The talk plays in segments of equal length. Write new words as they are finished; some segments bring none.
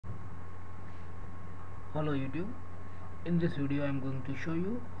Hello YouTube. In this video I am going to show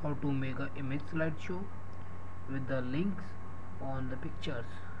you how to make an image slideshow with the links on the pictures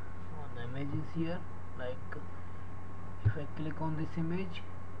on the images here. Like if I click on this image,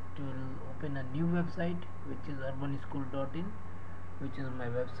 it will open a new website which is urbanschool.in, which is my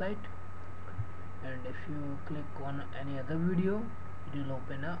website. And if you click on any other video, it will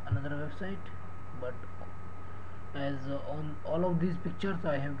open another website. But as on all of these pictures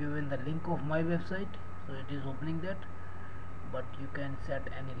I have given the link of my website, so it is opening that, but you can set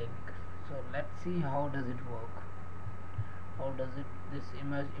any link. So let's see how does it work, how does it this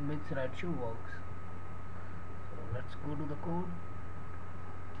image slideshow works. So let's go to the code.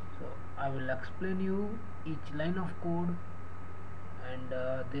 So I will explain you each line of code, and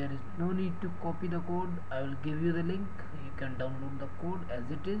there is no need to copy the code. I will give you the link, you can download the code as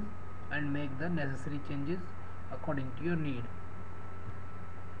it is and make the necessary changes according to your need.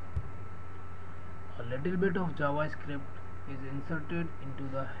 A little bit of JavaScript is inserted into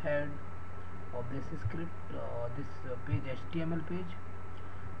the head of this script, page, HTML page.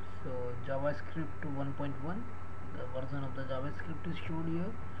 So JavaScript 1.1, the version of the JavaScript is shown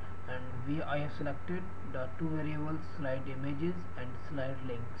here, and I have selected the two variables, slide images and slide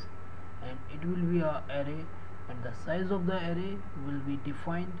links, and it will be a array, and the size of the array will be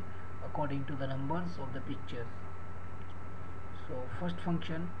defined according to the numbers of the pictures. So first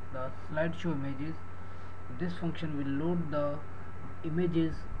function, the slideshow images, this function will load the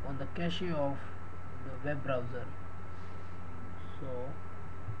images on the cache of the web browser. So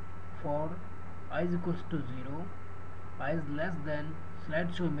for I is equals to 0, I is less than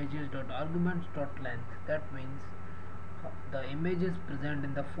slideshow images dot arguments dot length. That means the images present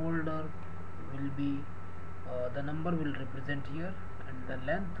in the folder will be the number will represent here, and the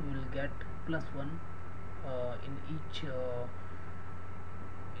length will get +1 in each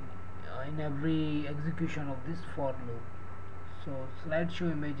in every execution of this for loop. So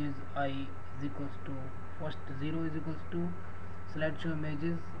slideshow images I is equals to, first 0 is equals to slideshow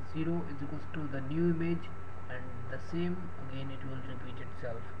images, 0 is equals to the new image, and the same again it will repeat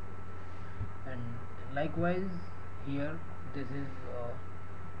itself. And likewise here this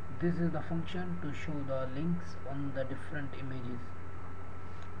is the function to show the links on the different images.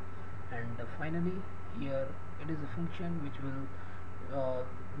 And finally here it is a function which will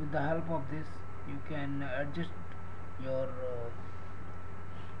with the help of this you can adjust your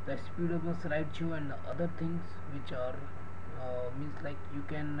the speed of the slideshow and other things which are means like you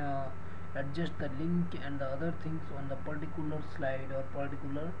can adjust the link and the other things on the particular slide or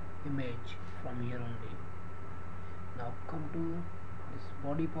particular image from here only. Now come to this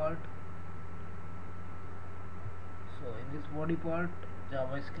body part. So in this body part,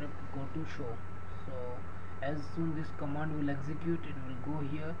 JavaScript go to show. So as soon this command will execute, it will go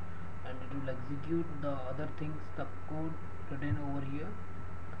here and it will execute the other things, the code written over here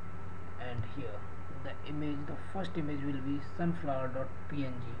and here. The image, the first image will be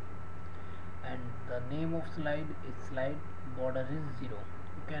sunflower.png, and the name of slide is slide, border is 0.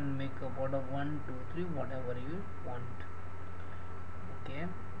 You can make a border 1, 2, 3, whatever you want. Okay,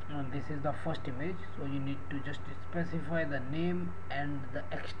 and this is the first image, so you need to just specify the name and the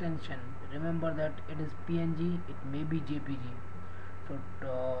extension. Remember that it is PNG, it may be JPG, so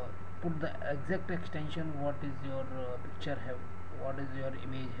put the exact extension what is your picture have, what is your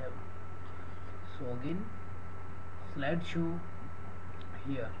image have. So again slideshow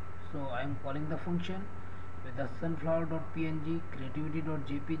here, so I am calling the function with the sunflower.png,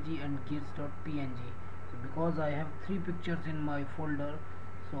 creativity.jpg and gears.png. So because I have 3 pictures in my folder,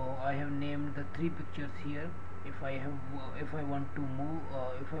 so I have named the 3 pictures here. If I want to move,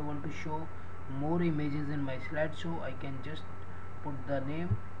 if I want to show more images in my slideshow, I can just put the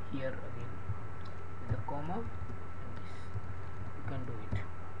name here again with the comma, and this you can do it.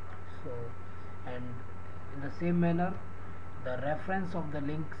 So, and in the same manner the reference of the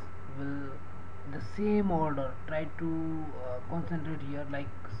links will in the same order. Try to concentrate here, like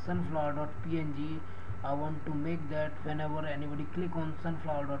sunflower.png. I want to make that whenever anybody click on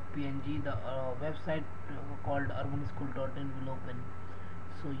sunflower.png, the website called urbanschool.in will open.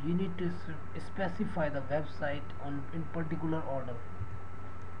 So you need to specify the website on in particular order.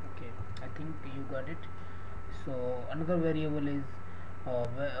 Okay, I think you got it. So another variable is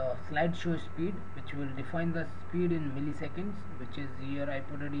slideshow speed, which will define the speed in milliseconds, which is here I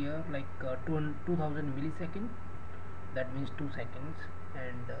put it here like 2000 milliseconds, that means 2 seconds.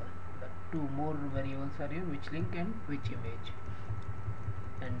 And the two more variables are here, which link and which image.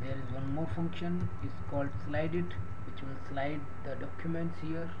 And there is one more function is called slide it, which will slide the documents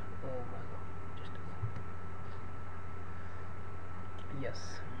here. Oh my god, just a second.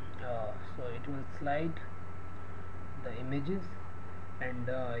 Yes, so it will slide the images, and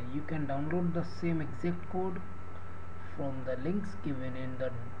you can download the same exact code from the links given in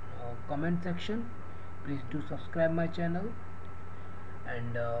the comment section. Please do subscribe my channel,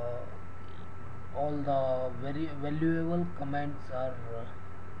 and all the very valuable comments are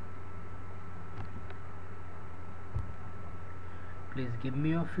please give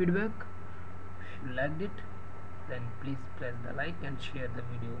me your feedback. If you liked it, then please press the like and share the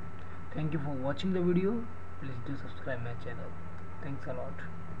video. Thank you for watching the video. Please do subscribe my channel. Thanks a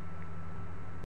lot.